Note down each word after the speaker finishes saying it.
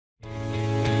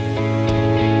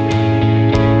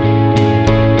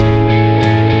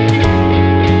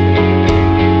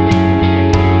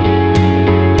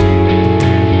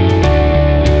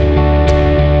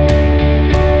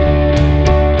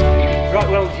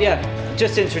Yeah,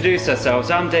 just to introduce ourselves,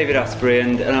 I'm David Asprey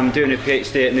and I'm doing a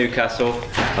PhD at Newcastle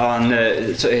on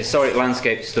historic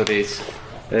landscape studies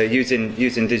using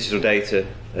digital data.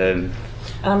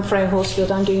 I'm Freya Horsfield.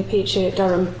 I'm doing a PhD at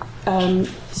Durham,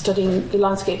 studying the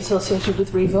landscape associated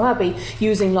with Rievaulx Abbey,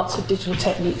 using lots of digital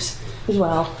techniques as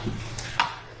well.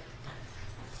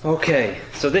 Okay,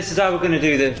 so this is how we're going to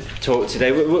do the talk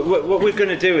today. What we're going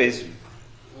to do is,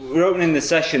 we're opening the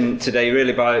session today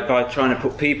really by trying to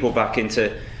put people back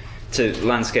into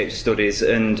landscape studies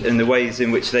and the ways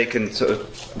in which they can sort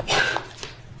of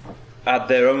add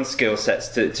their own skill sets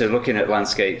to looking at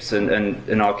landscapes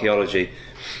and archaeology.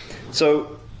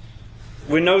 So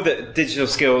we know that digital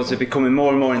skills are becoming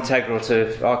more and more integral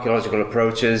to archaeological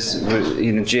approaches.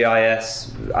 You know,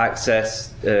 GIS,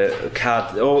 Access,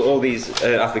 CAD, all these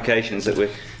applications that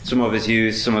some of us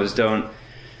use, some of us don't.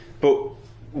 But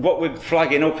what we're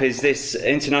flagging up is this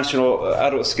International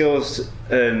Adult Skills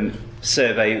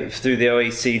Survey through the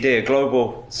OECD, a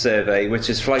global survey, which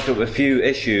has flagged up a few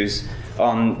issues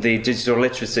on the digital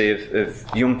literacy of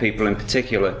young people in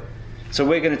particular. So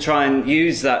we're going to try and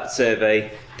use that survey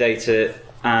data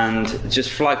and just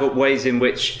flag up ways in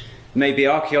which maybe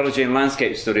archaeology and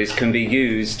landscape studies can be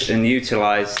used and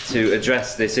utilised to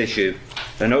address this issue.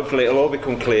 And hopefully it'll all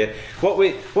become clear. What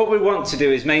we want to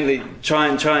do is mainly try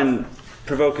and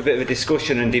provoke a bit of a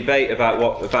discussion and debate about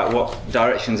what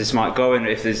directions this might go in,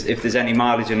 if there's any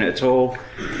mileage in it at all.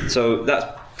 So that's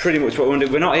pretty much what we want to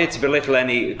do. We're not here to belittle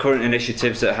any current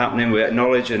initiatives that are happening. We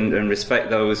acknowledge and respect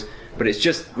those, but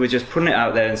we're just putting it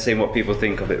out there and seeing what people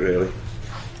think of it, really.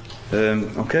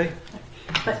 Okay.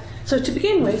 So to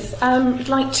begin with, I'd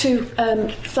like to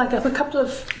flag up a couple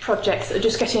of projects that are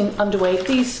just getting underway.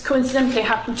 These coincidentally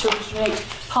happen to originate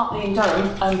partly in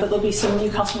Durham, but there'll be some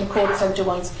Newcastle and Recorder Centre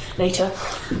ones later.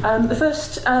 The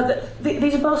first,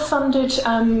 these are both funded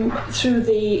through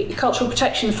the Cultural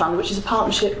Protection Fund, which is a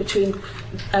partnership between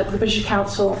the British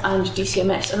Council and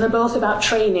DCMS, and they're both about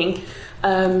training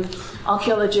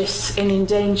archaeologists in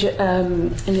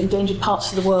endangered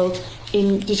parts of the world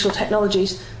in digital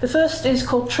technologies. The first is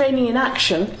called Training in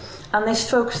Action, and this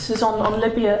focuses on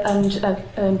Libya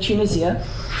and Tunisia,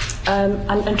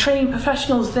 and training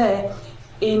professionals there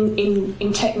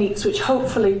in techniques which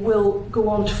hopefully will go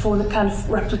on to form a kind of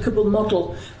replicable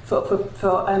model for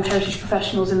heritage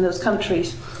professionals in those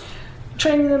countries.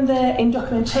 Training them there in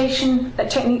documentation,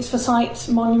 techniques for sites,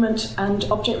 monument and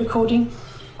object recording,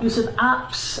 use of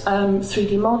apps,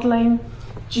 3D modelling,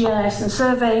 GIS and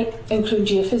survey, including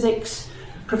geophysics,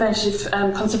 preventative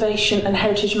conservation and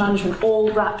heritage management, all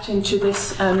wrapped into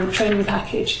this training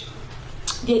package.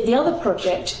 The other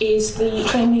project is the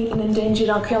Training in Endangered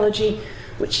Archaeology,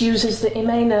 which uses the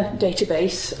IMENA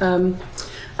database.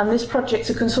 And this project's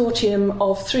a consortium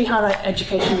of 3 higher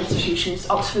education institutions,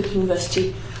 Oxford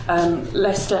University,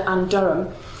 Leicester and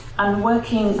Durham, and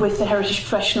working with the heritage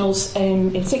professionals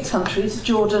in 6 countries: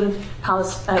 Jordan,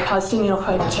 Palestinian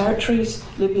occupied territories,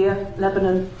 Libya,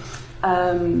 Lebanon,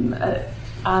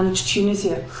 and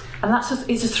Tunisia. And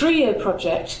it's a 3-year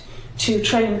project to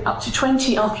train up to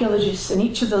 20 archaeologists in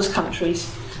each of those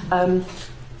countries,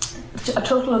 a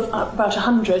total of about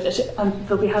 100, and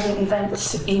they'll be having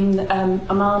events in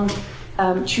Amman,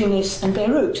 Tunis and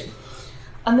Beirut.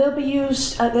 And they'll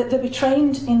be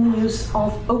trained in the use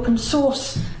of open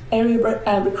source area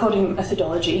recording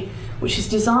methodology, which is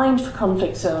designed for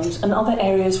conflict zones and other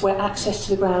areas where access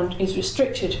to the ground is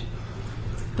restricted.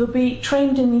 They'll be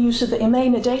trained in the use of the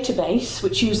IMENA database,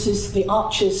 which uses the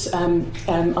Archer's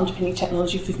underpinning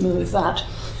technology, if you're familiar with that.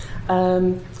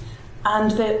 And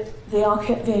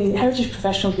the heritage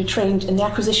professional will be trained in the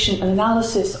acquisition and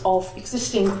analysis of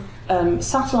existing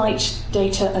satellite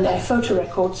data and air photo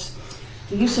records,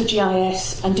 the use of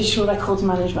GIS and digital records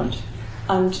management.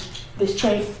 And these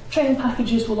training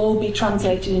packages will all be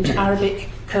translated into Arabic,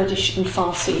 Kurdish and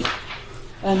Farsi.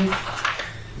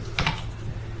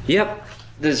 Yep,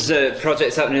 there's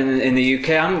projects happening in the UK.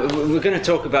 We're going to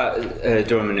talk about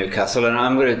Durham and Newcastle, and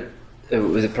I'm going to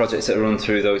with the projects that run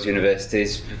through those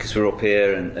universities, because we're up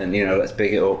here and you know, let's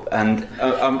big it up. And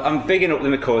I'm bigging up the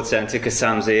McCord Centre because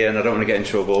Sam's here and I don't want to get in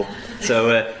trouble. So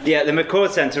yeah, the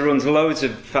McCord Centre runs loads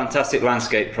of fantastic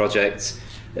landscape projects.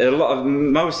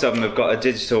 Most of them have got a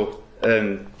digital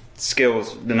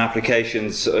skills and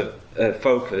applications sort of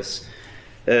focus.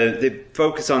 They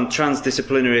focus on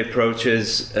transdisciplinary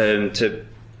approaches to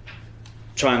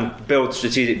try and build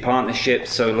strategic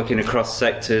partnerships, so looking across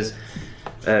sectors.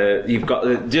 You've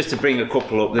got, just to bring a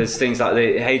couple up, there's things like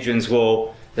the Hadrian's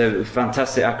Wall, the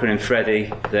fantastic acronym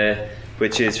FREDI there,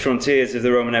 which is Frontiers of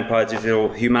the Roman Empire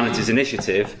Digital Humanities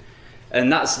Initiative,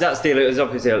 And that's dealing.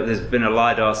 Obviously, there's been a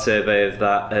LiDAR survey of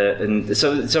that, and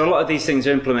so a lot of these things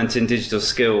are implementing digital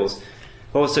skills.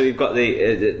 Also, you've got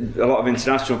a lot of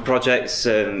international projects.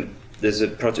 There's a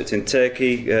project in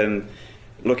Turkey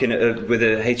looking at with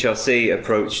a HRC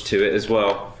approach to it as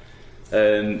well.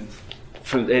 In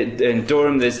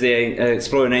Durham, there's the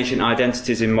Exploring Ancient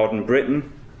Identities in Modern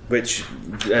Britain, which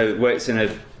works in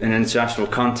an international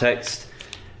context.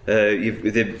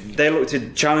 They look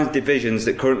to challenge divisions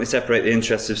that currently separate the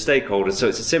interests of stakeholders. So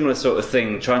it's a similar sort of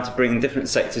thing, trying to bring different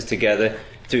sectors together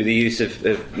through the use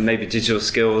of maybe digital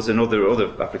skills and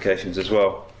other applications as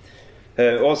well.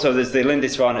 Also, there's the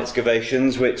Lindisfarne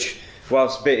excavations, which,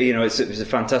 whilst it's a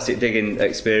fantastic digging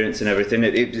experience and everything,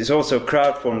 it's also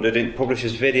crowdfunded. It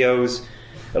publishes videos,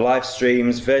 live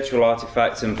streams, virtual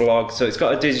artifacts and blogs, so it's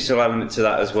got a digital element to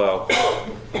that as well.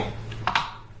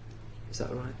 Is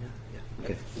that right? Yeah.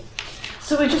 Okay.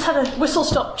 So we just had a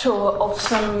whistle-stop tour of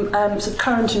some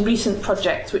current and recent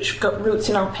projects which got roots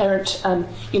in our parent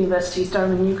universities,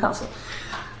 Durham and Newcastle.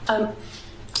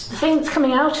 The thing that's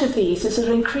coming out of these is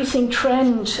an increasing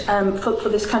trend for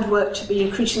this kind of work to be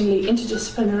increasingly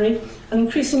interdisciplinary and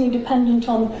increasingly dependent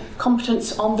on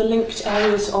competence on the linked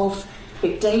areas of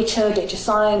big data, data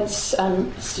science,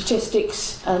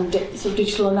 statistics, and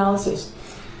digital analysis.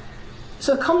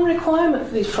 So a common requirement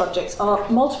for these projects are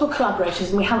multiple collaborators,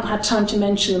 and we haven't had time to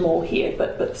mention them all here,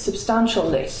 but a substantial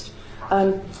list,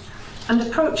 and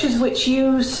approaches which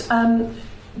use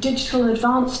digital and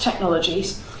advanced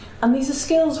technologies. And these are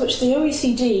skills which the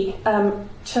OECD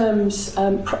terms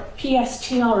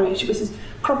PSTR, which is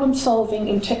problem solving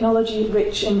in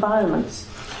technology-rich environments.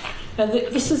 Now,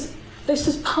 this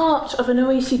is part of an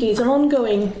OECD's an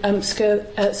ongoing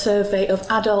survey of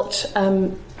adult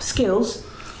skills.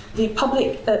 The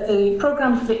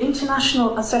programme for the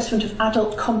International Assessment of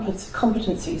Adult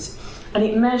Competencies, and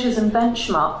it measures and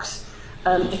benchmarks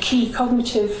the key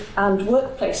cognitive and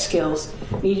workplace skills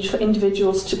needed for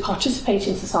individuals to participate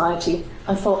in society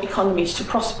and for economies to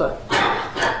prosper.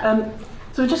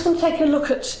 So we're just going to take a look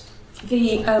at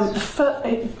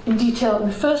in detail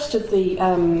the first of the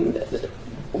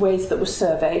ways that was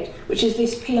surveyed, which is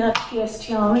this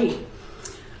PSTRE.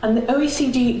 And the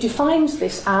OECD defines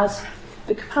this as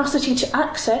the capacity to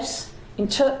access,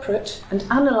 interpret and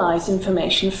analyse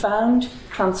information found,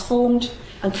 transformed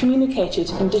and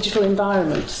communicated in digital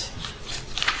environments.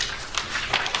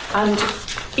 And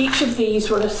each of these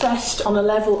were assessed on a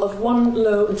level of 1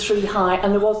 low and 3 high,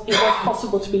 and it was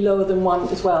possible to be lower than 1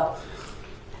 as well.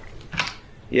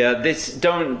 Yeah,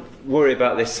 don't worry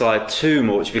about this slide too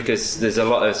much because there's a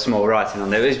lot of small writing on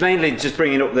there. It's mainly just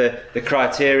bringing up the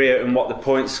criteria and what the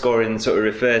point scoring sort of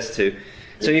refers to.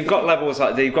 So you've got levels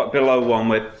like you've got below 1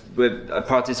 where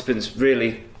participants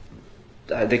really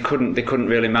they couldn't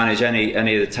really manage any of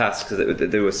the tasks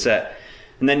that they were set.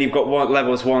 And then you've got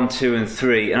levels 1, 2 and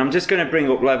 3, and I'm just going to bring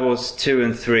up levels 2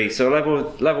 and 3. So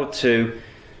level 2,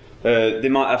 they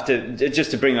might have to,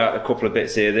 just to bring out a couple of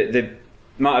bits here, they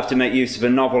might have to make use of a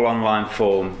novel online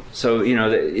form. So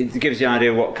it gives you an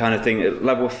idea of what kind of thing. At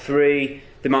level 3,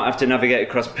 they might have to navigate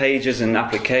across pages and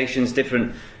applications,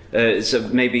 different, so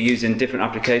maybe using different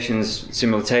applications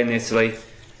simultaneously.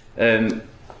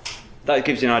 That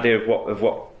gives you an idea of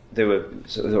what they were,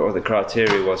 what the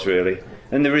criteria was really.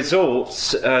 And the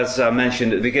results, as I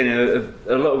mentioned at the beginning, are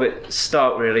a little bit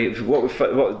stark really.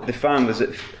 What they found was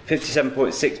that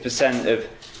 57.6% of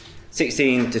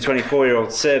 16 to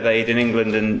 24-year-olds surveyed in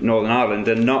England and Northern Ireland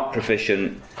are not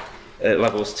proficient at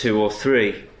levels 2 or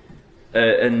 3,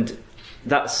 and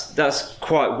that's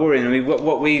quite worrying. I mean,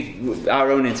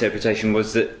 our own interpretation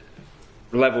was that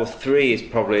level 3 is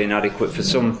probably inadequate for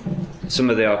some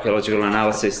of the archaeological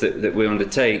analysis that we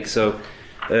undertake. So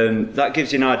that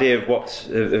gives you an idea of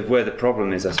where the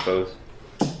problem is, I suppose.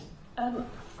 And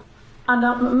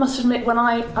I must admit, when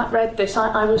I read this,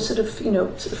 I was sort of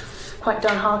quite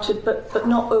downhearted, but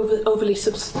not overly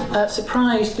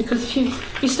surprised, because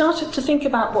if you started to think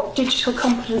about what digital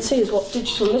competence is, what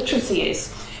digital literacy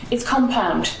is, it's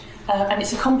compound, and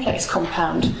it's a complex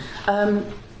compound. I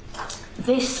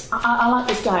like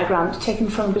this diagram, taken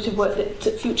from a bit of work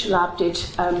that Future Lab did,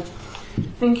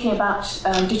 thinking about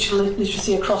digital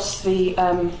literacy across the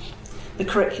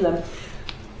curriculum.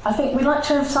 I think we'd like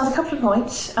to emphasise a couple of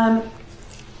points.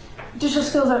 Digital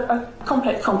skills are a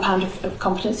complex compound of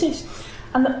competencies,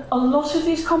 and a lot of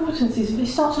these competencies, if you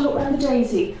start to look around the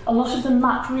daisy, a lot of them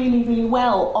map really, really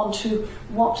well onto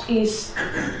what is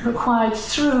required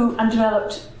for and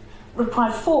developed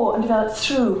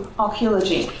through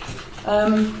archaeology.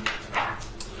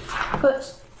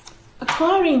 But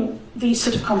acquiring these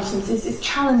sort of competencies is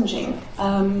challenging,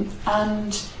 and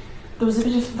there was a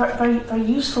bit of very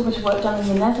useful bit of work done in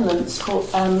the Netherlands called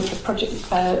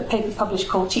a paper published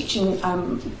called Teaching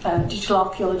Digital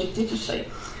Archaeology Digitally,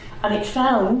 and it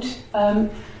found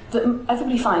that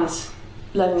everybody finds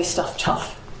learning this stuff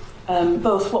tough.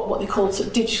 Both what they call sort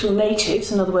of digital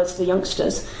natives, in other words, the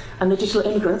youngsters, and the digital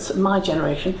immigrants of my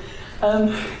generation.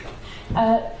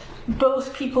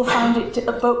 Both people found it.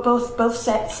 Both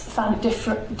sets found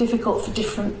it difficult for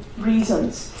different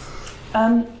reasons.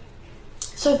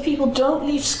 So if people don't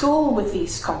leave school with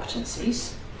these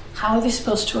competencies, how are they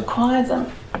supposed to acquire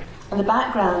them? And the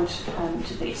background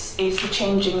to this is the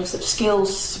changing sort of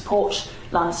skills support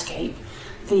landscape,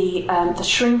 the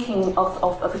shrinking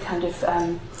of the kind of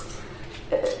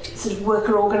sort of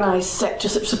worker organised sector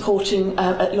sort of supporting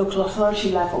at local authority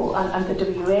level, and the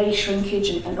WA shrinkage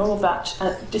and all of that,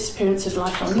 disappearance of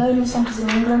lifelong learning centres in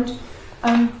England.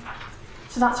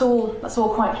 So that's all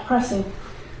quite depressing.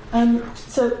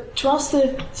 So to ask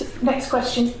the next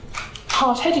question,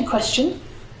 hard-headed question,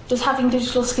 does having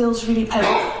digital skills really pay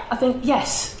off? I think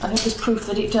yes. I think there's proof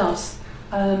that it does.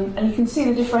 And you can see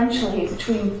the differential here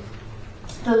between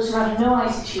those who have no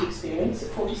ICT experience at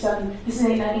 47. This is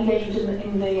engagement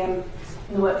in the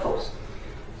workforce.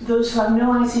 Those who have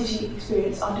no ICT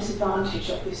experience are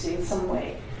disadvantaged, obviously, in some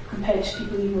way, compared to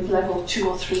people even with level 2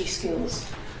 or 3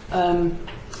 skills.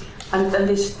 And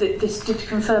this did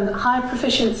confirm that higher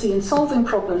proficiency in solving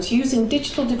problems using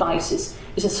digital devices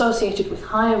is associated with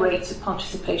higher rates of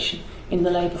participation in the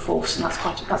labour force, and that's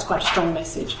quite a strong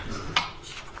message.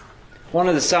 One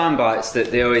of the sound bites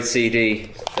that the OECD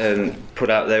put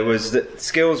out there was that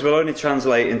skills will only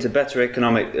translate into better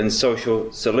economic and social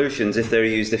solutions if they're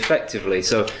used effectively.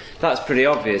 So that's pretty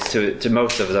obvious to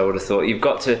most of us, I would have thought. You've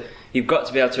got to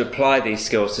be able to apply these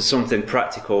skills to something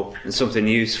practical and something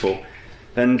useful.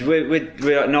 And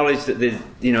we acknowledge that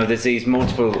there's these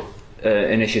multiple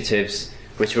initiatives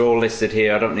which are all listed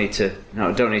here. I don't need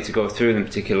to go through them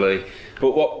particularly.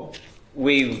 But what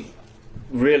we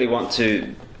really want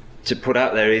to put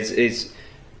out there is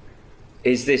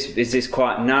this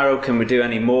quite narrow? Can we do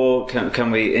any more?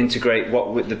 Can we integrate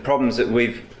the problems that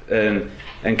we've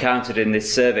encountered in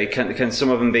this survey? Can some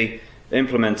of them be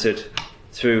implemented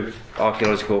through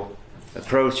archaeological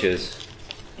approaches?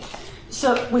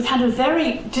 So we've had a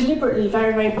very deliberately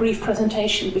very brief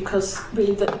presentation, because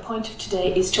really the point of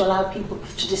today is to allow people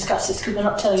to discuss this, because we're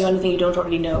not telling you anything you don't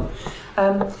already know.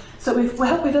 So we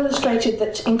hope we've illustrated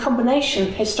that in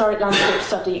combination, historic landscape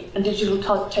study and digital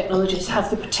technologies have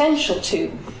the potential to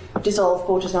dissolve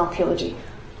borders in archaeology,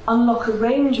 unlock a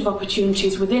range of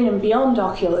opportunities within and beyond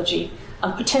archaeology,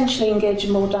 and potentially engage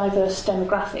a more diverse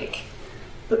demographic.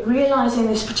 But realising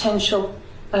this potential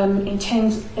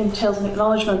entails an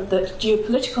acknowledgement that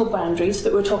geopolitical boundaries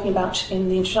that we were talking about in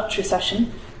the introductory session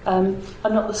are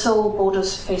not the sole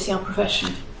borders facing our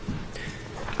profession.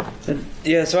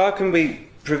 Yeah, so how can we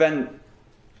prevent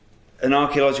an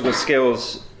archaeological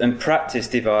skills and practice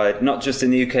divide, not just in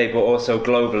the UK but also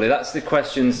globally? That's the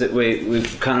questions that we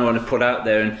kind of want to put out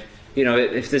there. And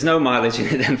if there's no mileage in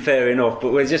it, then fair enough,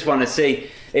 but we just want to see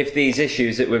if these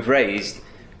issues that we've raised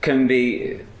can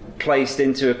be placed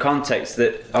into a context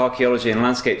that archaeology and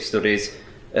landscape studies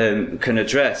can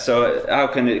address. So how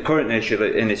can the current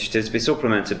initiatives be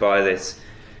supplemented by this?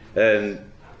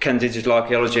 Can digital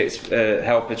archaeology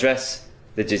help address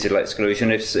the digital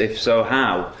exclusion? If so,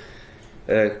 how?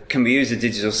 Can we use the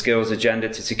digital skills agenda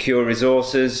to secure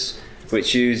resources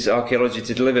which use archaeology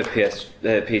to deliver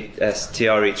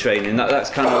PSTRE training? That's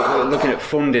kind of looking at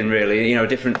funding, really,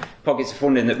 different pockets of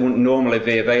funding that wouldn't normally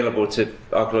be available to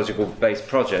archaeological-based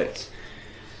projects.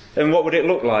 And what would it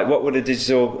look like? What would a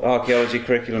digital archaeology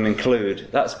curriculum include?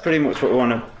 That's pretty much what we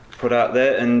want to put out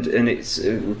there, and it's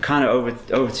kind of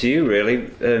over to you, really.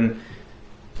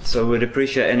 So we'd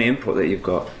appreciate any input that you've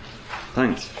got.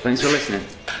 Thanks for listening.